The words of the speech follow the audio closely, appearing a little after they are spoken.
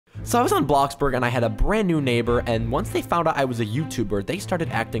So I was on Bloxburg and I had a brand new neighbor, and once they found out I was a YouTuber, they started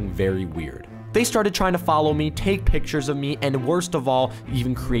acting very weird. They started trying to follow me, take pictures of me, and worst of all,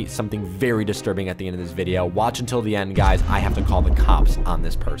 even create something very disturbing at the end of this video. Watch until the end, guys. I have to call the cops on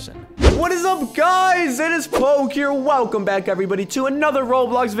this person. What is up, guys? It is Poke here. Welcome back, everybody, to another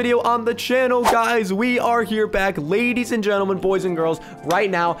Roblox video on the channel, guys. We are here back, ladies and gentlemen, boys and girls. Right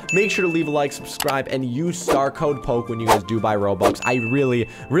now, make sure to leave a like, subscribe, and use star code Poke when you guys do buy Robux. I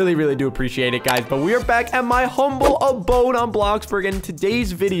really do appreciate it, guys. But we are back at my humble abode on Bloxburg, and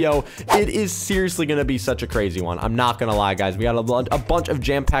today's video, it is seriously gonna be such a crazy one. I'm not gonna lie, guys. We got a bunch of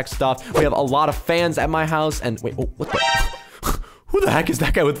jam-packed stuff. We have a lot of fans at my house, and wait, oh, what the? Who the heck is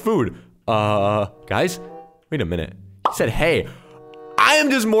that guy with food? Guys, wait a minute. He said, hey. I am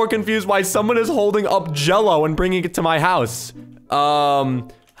just more confused why someone is holding up Jello and bringing it to my house.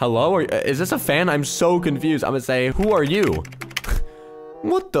 Hello? Is this a fan? I'm so confused. I'm gonna say, who are you?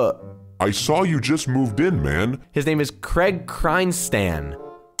 What the? I saw you just moved in, man. His name is Craig Kreinstan.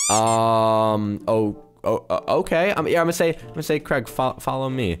 Okay. Yeah, I'm gonna say, Craig, follow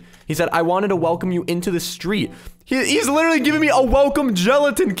me. He said, I wanted to welcome you into the street. He's literally giving me a welcome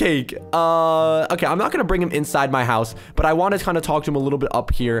gelatin cake. Okay, I'm not gonna bring him inside my house, but I want to kind of talk to him a little bit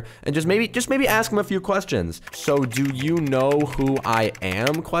up here and just maybe ask him a few questions. So, do you know who I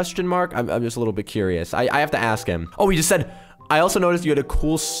am? Question mark. I'm just a little bit curious. I have to ask him. Oh, he just said, I also noticed you had a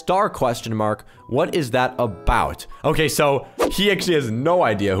cool star question mark. What is that about? Okay, so he actually has no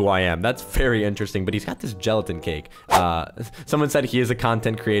idea who I am. That's very interesting, but he's got this gelatin cake. Someone said he is a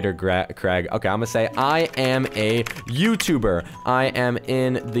content creator, Craig. Okay, I'm gonna say I am a YouTuber. I am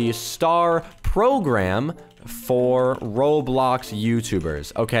in the star program for Roblox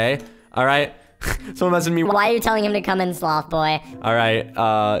YouTubers, okay? All right? Someone messaged me. Why are you telling him to come in, sloth boy? All right,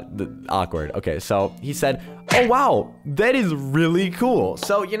 awkward. Okay, so he said, oh, wow, that is really cool.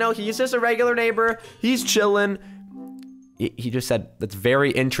 So, you know, he's just a regular neighbor. He's chilling. He just said, that's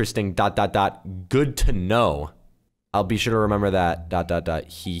very interesting, ... Good to know. I'll be sure to remember that, ...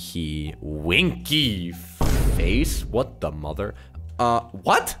 Hee. Winky face? What the mother?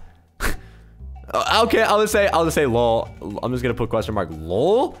 What? Okay, I'll just say, lol. I'm just gonna put question mark,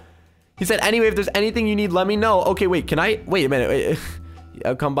 lol? He said, anyway, if there's anything you need, let me know. Okay, wait, can I? Wait a minute. Wait.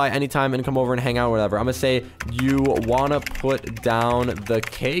 I'll come by anytime and come over and hang out or whatever. I'm going to say, you want to put down the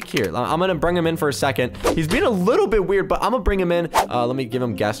cake here. I'm going to bring him in for a second. He's being a little bit weird, but I'm going to bring him in. Let me give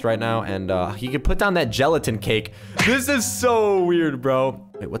him guest right now. And he can put down that gelatin cake. This is so weird, bro.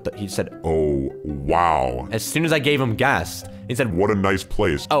 Wait, what the? He said, oh, wow. As soon as I gave him guest, he said, what a nice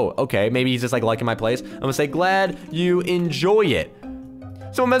place. Oh, okay. Maybe he's just like liking my place. I'm going to say, glad you enjoy it.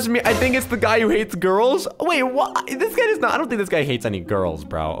 Someone messaged me, I think it's the guy who hates girls. Wait, what? This guy does not, I don't think this guy hates any girls,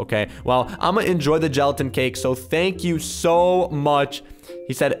 bro, okay? Well, I'm gonna enjoy the gelatin cake, so thank you so much.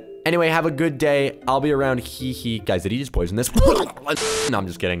 He said, anyway, have a good day. I'll be around, hee. Guys, did he just poison this? No, I'm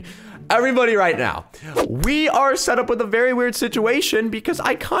just kidding. Everybody right now, we are set up with a very weird situation because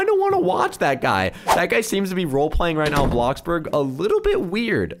I kind of want to watch that guy. That guy seems to be role-playing right now in Bloxburg. A little bit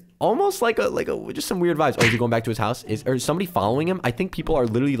weird. Almost like just some weird vibes. Oh, is he going back to his house? Is somebody following him? I think people are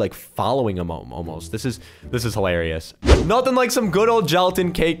literally like following him almost. This is hilarious. Nothing like some good old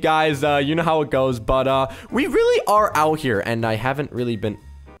gelatin cake, guys. You know how it goes. But we really are out here, and I haven't really been.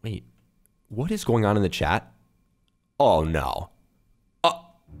 Wait, what is going on in the chat? Oh no.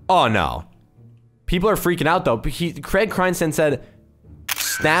 Oh no. People are freaking out though. Craig Kreinstan said,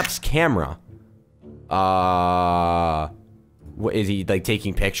 snaps camera. What is he like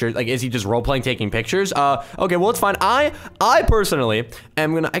taking pictures? Like, is he just role-playing taking pictures? Okay, well, it's fine. I personally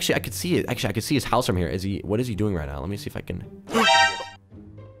am gonna, actually, I could see it. Actually, I could see his house from here. What is he doing right now? Let me see if I can.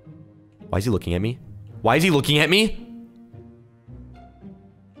 Why is he looking at me? Why is he looking at me?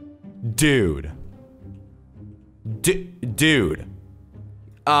 Dude. Dude.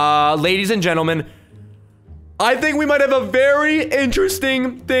 Ladies and gentlemen, I think we might have a very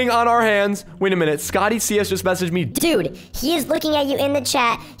interesting thing on our hands. Wait a minute. Scotty CS just messaged me. Dude, he is looking at you in the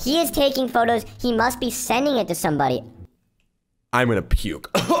chat. He is taking photos. He must be sending it to somebody. I'm gonna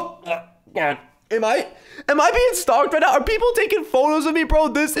puke. Am I being stalked right now? Are people taking photos of me, bro?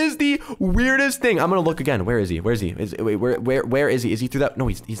 This is the weirdest thing. I'm gonna look again. Where is he? Where is he? Where is he? Is he through that? No,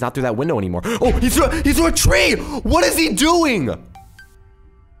 he's not through that window anymore. Oh, he's through a tree. What is he doing?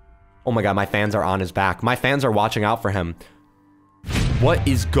 Oh my god, my fans are on his back. My fans are watching out for him. What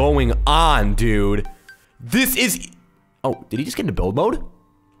is going on, dude? This is... Oh, did he just get into build mode?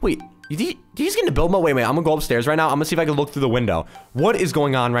 Wait, did he just get into build mode? Wait, I'm gonna go upstairs right now. I'm gonna see if I can look through the window. What is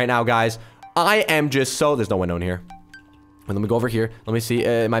going on right now, guys? I am just so... There's no window in here. Wait, let me go over here. Let me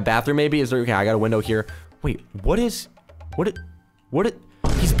see. My bathroom, maybe? Is there... Okay, I got a window here. Wait, what is...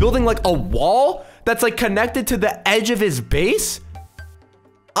 He's building like a wall that's like connected to the edge of his base?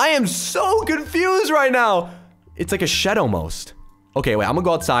 I am so confused right now. It's like a shed almost. Okay, wait, I'm gonna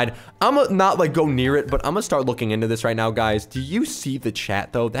go outside. I'm gonna not like go near it, but I'm gonna start looking into this right now, guys. Do you see the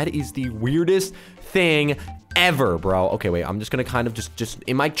chat though? That is the weirdest thing ever, bro. Okay, wait, I'm just gonna kind of just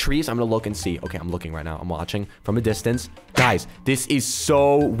in my trees, I'm gonna look and see. Okay, I'm looking right now. I'm watching from a distance. Guys, this is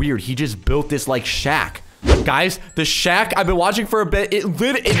so weird. He just built this like shack. Guys, the shack I've been watching for a bit, it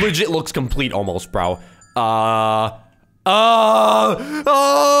legit looks complete almost, bro. Oh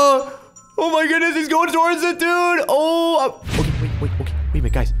my goodness, he's going towards it, dude. Okay, wait a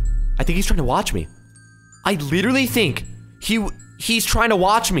minute, guys. I think he's trying to watch me. I literally think he's trying to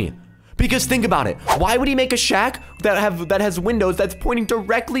watch me. Because think about it. Why would he make a shack that has windows that's pointing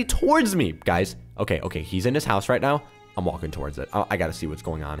directly towards me? Guys, okay, he's in his house right now. I'm walking towards it. I gotta see what's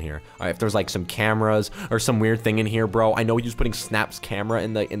going on here. All right, if there's like some cameras or some weird thing in here, bro. I know he was putting Snap's camera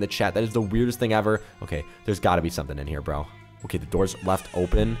in the chat. That is the weirdest thing ever. Okay, there's gotta be something in here, bro. Okay, the door's left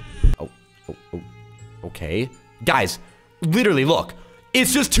open. Oh, okay. Guys, literally, look.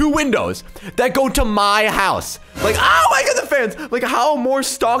 It's just 2 windows that go to my house. Like, oh my god, the fans. Like, how more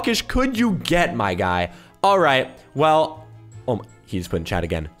stalkish could you get, my guy? All right, well, he just put in chat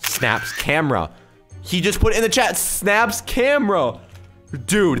again. Snap's camera. He just put in the chat, Snap's camera.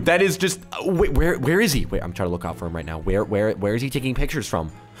 Dude, that is just, wait, where is he? Wait, I'm trying to look out for him right now. Where is he taking pictures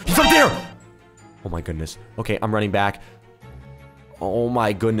from? He's up there. Oh my goodness. Okay, I'm running back. Oh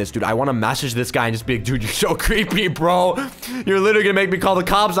my goodness, dude. I want to message this guy and just be like, dude, you're so creepy, bro. You're literally gonna make me call the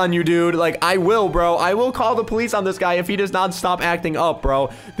cops on you, dude. Like, I will, bro. I will call the police on this guy if he does not stop acting up,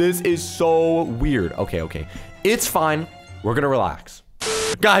 bro. This is so weird. Okay. It's fine. We're gonna relax.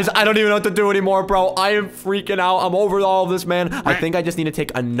 Guys, I don't even know what to do anymore, bro. I am freaking out. I'm over all of this, man. I think I just need to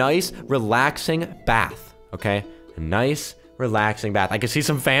take a nice, relaxing bath, okay? A nice, relaxing bath. I can see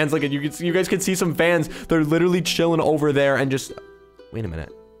some fans. Look at you. You guys can see some fans. They're literally chilling over there and just... Wait a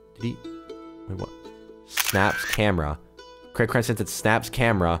minute. Did he... Wait, what? Snap's camera. Craig since it's Snap's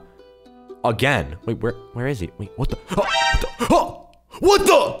camera. Again. Wait, where is he? Wait, what the... What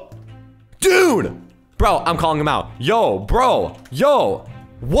the... Dude! Bro, I'm calling him out. Yo, bro. Yo.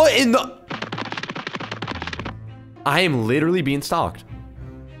 What in the... I am literally being stalked.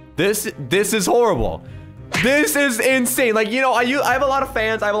 This is horrible. This is insane. Like, you know, I have a lot of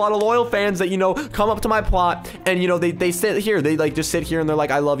fans. I have a lot of loyal fans that, you know, come up to my plot and, you know, they sit here. They like just sit here and they're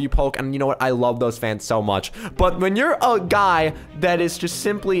like, I love you, Poke. And you know what? I love those fans so much. But when you're a guy that is just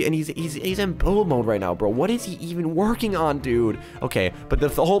simply, and he's in build mode right now, bro. What is he even working on, dude? Okay, but the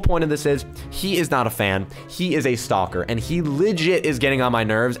whole point of this is he is not a fan. He is a stalker and he legit is getting on my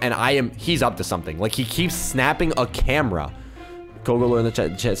nerves and he's up to something. Like, he keeps snapping a camera. Kogolo in the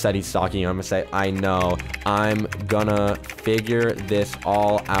chat said he's stalking you. I'm gonna say, I know. I'm gonna figure this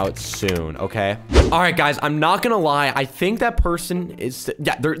all out soon, okay? All right, guys, I'm not gonna lie. I think that person is...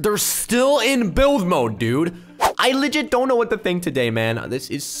 Yeah, they're still in build mode, dude. I legit don't know what to think today, man. This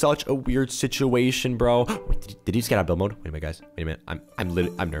is such a weird situation, bro. Wait, did he just get out of build mode? Wait a minute, guys. Wait a minute.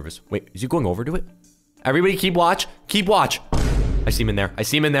 I'm nervous. Wait, is he going over to it? Everybody keep watch. Keep watch. I see him in there. I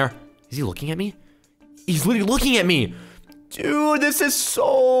see him in there. Is he looking at me? He's literally looking at me. Dude, this is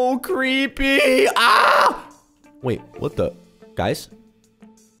so creepy. Ah! Wait, what the? Guys?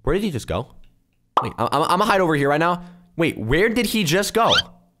 Where did he just go? Wait, I'm gonna hide over here right now. Wait, where did he just go?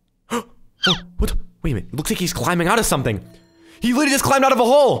 Oh, what the? Wait a minute. It looks like he's climbing out of something. He literally just climbed out of a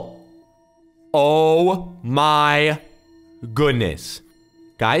hole. Oh my goodness.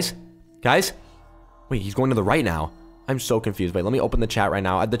 Guys? Wait, he's going to the right now. I'm so confused. Wait, let me open the chat right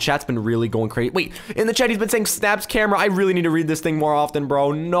now. The chat's been really going crazy. Wait, in the chat, he's been saying Snap's camera. I really need to read this thing more often,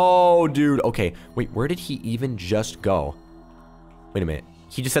 bro. No, dude. Okay, wait, where did he even just go? Wait a minute.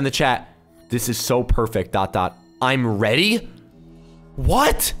 He just said in the chat, this is so perfect, ... I'm ready?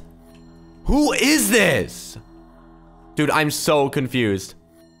 What? Who is this? Dude, I'm so confused.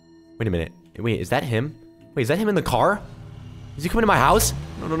 Wait a minute. Wait, is that him? Wait, is that him in the car? Is he coming to my house?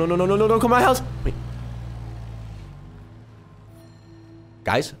 No, don't come to my house. Wait.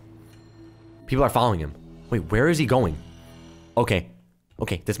 Guys, people are following him. Wait, where is he going? Okay,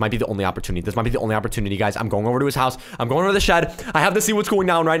 this might be the only opportunity. Guys. I'm going over to his house. I'm going over to the shed. I have to see what's going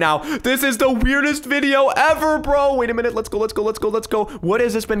on right now. This is the weirdest video ever, bro. Wait a minute. Let's go. What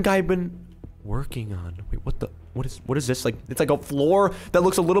has this guy been working on? Wait, what is this? Like, it's like a floor that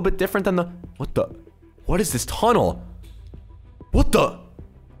looks a little bit different than what is this tunnel? What the?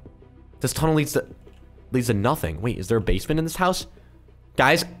 This tunnel leads to nothing. Wait, is there a basement in this house?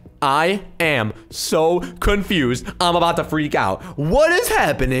 Guys, I am so confused. I'm about to freak out. What is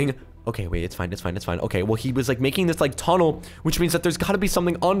happening Okay, wait, it's fine, it's fine, it's fine. Okay, well, he was like making this like tunnel, which means that there's gotta be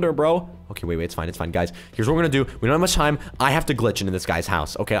something under, bro. Okay, wait, it's fine, guys. Here's what we're gonna do. We don't have much time. I have to glitch into this guy's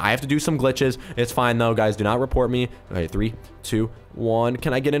house. Okay, I have to do some glitches. It's fine though, guys. Do not report me. Okay, 3, 2, 1.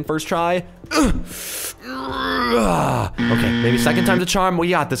 Can I get in first try? Okay, maybe second time's a charm. We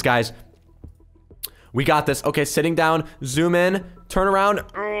got this, guys. We got this. Okay, sitting down, zoom in, turn around.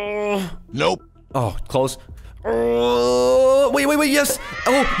 Nope. Oh, close. Wait, yes.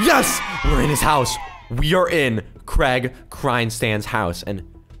 Oh, yes. We're in his house. We are in Craig Crinstan's house. And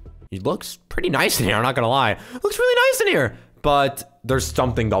he looks pretty nice in here, I'm not gonna lie. Looks really nice in here. But there's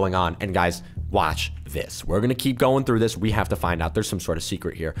something going on. And guys, watch this. We're gonna keep going through this. We have to find out. There's some sort of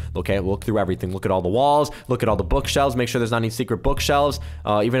secret here. Okay, look through everything. Look at all the walls. Look at all the bookshelves. Make sure there's not any secret bookshelves.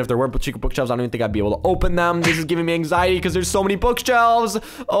 Even if there were secret bookshelves, I don't even think I'd be able to open them. This is giving me anxiety because there's so many bookshelves.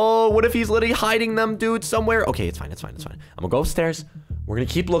 Oh, what if he's literally hiding them, dude, somewhere? Okay, it's fine. I'm gonna go upstairs. We're gonna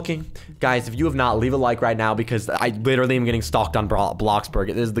keep looking. Guys, if you have not, leave a like right now because I literally am getting stalked on Bloxburg.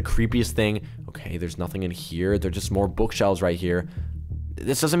 This is the creepiest thing. Okay, there's nothing in here. There's just more bookshelves right here.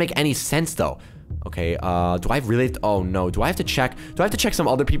 This doesn't make any sense though. Okay, do I really have to, oh no, do I have to check some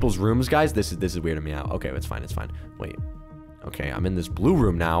other people's rooms, guys? This is weirding me out. Okay, it's fine. Wait. Okay, I'm in this blue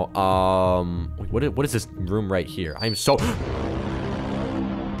room now. What is this room right here? I'm so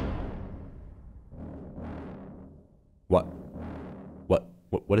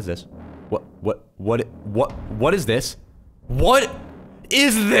What is this? What is this? What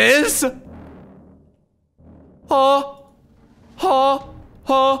is this?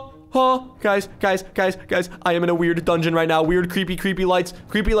 Guys, I am in a weird dungeon right now. Weird, creepy lights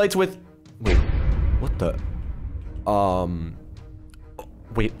with, wait, what the,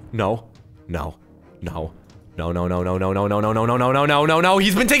 wait, no,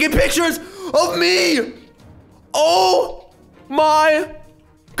 he's been taking pictures of me. Oh my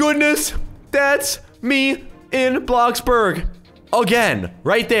goodness, that's me in Bloxburg again,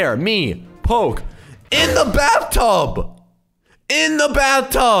 right there, me, Poke, in the bathtub.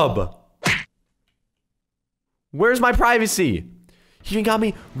 Where's my privacy? He even got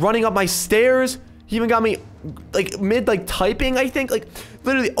me running up my stairs. He even got me like mid like typing, I think, like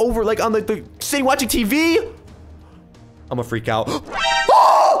literally over like on the sitting watching TV. I'm gonna freak out.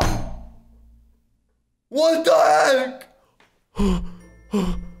 What the heck?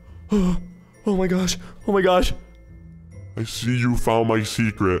 Oh my gosh. I see you found my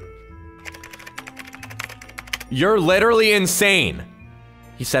secret. You're literally insane.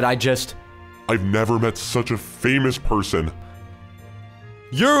 He said, I've never met such a famous person.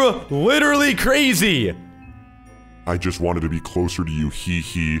 You're literally crazy. I just wanted to be closer to you,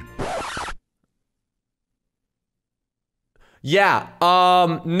 hee. Yeah,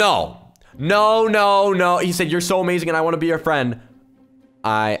 no. He said, you're so amazing and I want to be your friend.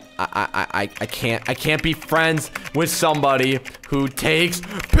 I can't be friends with somebody who takes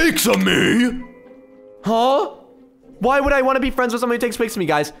pics of me. Huh? Why would I want to be friends with somebody who takes pics of me,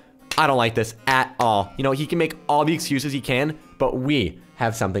 guys? I don't like this at all. You know, he can make all the excuses he can, but we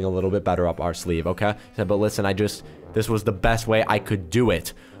have something a little bit better up our sleeve, okay? He said, but listen, this was the best way I could do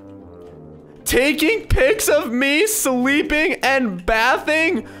it. Taking pics of me sleeping and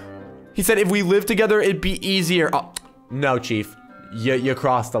bathing? He said, if we lived together, it'd be easier. Oh, no, Chief. You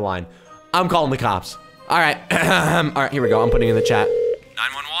crossed the line. I'm calling the cops. All right. All right, here we go. I'm putting it in the chat.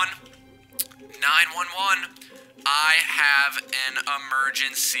 911. 911. I have an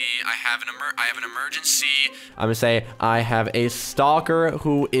emergency. I have an emergency. I'm gonna say I have a stalker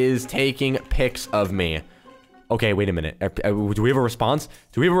who is taking pics of me. Okay, wait a minute. Do we have a response?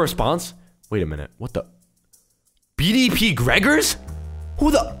 Wait a minute. What the? BDP Gregors?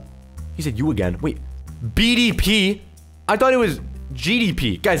 Who the? He said you again. Wait. BDP? I thought it was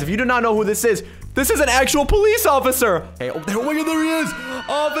GDP. Guys, if you do not know who this is an actual police officer. Hey, oh my God, there he is.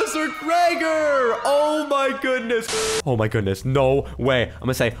 Officer Gregor. Oh my goodness. No way. I'm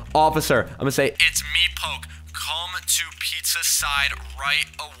gonna say, officer. I'm gonna say, it's me, Poke. Come to Pizza Side right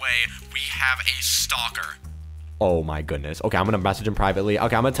away. We have a stalker. Oh my goodness. Okay, I'm gonna message him privately.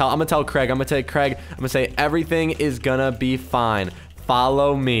 Okay, I'm gonna tell Craig. I'm gonna say everything is gonna be fine.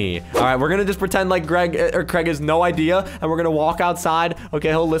 Follow me. All right, we're gonna just pretend like Craig has no idea, and we're gonna walk outside. Okay,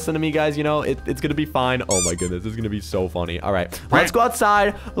 he'll listen to me, guys. You know, it's gonna be fine. Oh my goodness, this is gonna be so funny. All right, let's go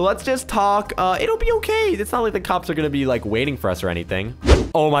outside. Let's just talk. It'll be okay. It's not like the cops are gonna be like waiting for us or anything.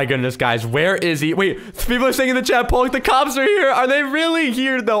 Oh my goodness, guys, where is he? Wait, people are saying in the chat, Polk, the cops are here. Are they really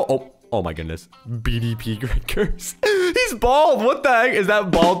here though? Oh my goodness. BDP Gregors. He's bald. What the heck? Is that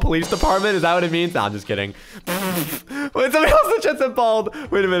bald police department? Is that what it means? Nah, I'm just kidding. Wait, somebody else in the chat said bald.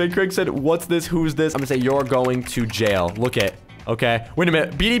 Wait a minute. Craig said, what's this? Who's this? I'm gonna say, you're going to jail. Look at Okay. Wait a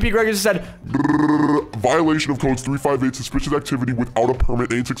minute. BDP Greg just said, Violation of codes 358, suspicious activity without a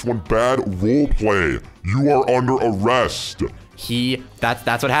permit, 861, bad role play. You are under arrest.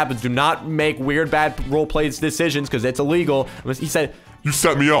 That's what happens. Do not make weird, bad role plays decisions because it's illegal. He said, you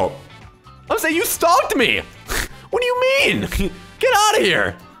set me up. I'm saying you stalked me. What do you mean? Get out of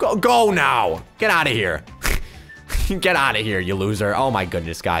here. Go now. Get out of here. Get out of here, you loser. Oh my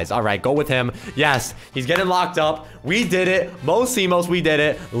goodness, guys. All right, go with him. Yes, he's getting locked up. We did it. Mos, we did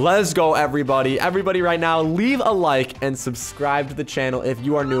it. Let's go, everybody. Everybody right now, leave a like and subscribe to the channel if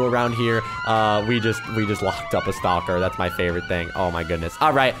you are new around here. We just locked up a stalker. That's my favorite thing. Oh my goodness.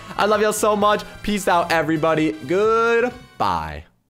 All right, I love y'all so much. Peace out, everybody. Goodbye.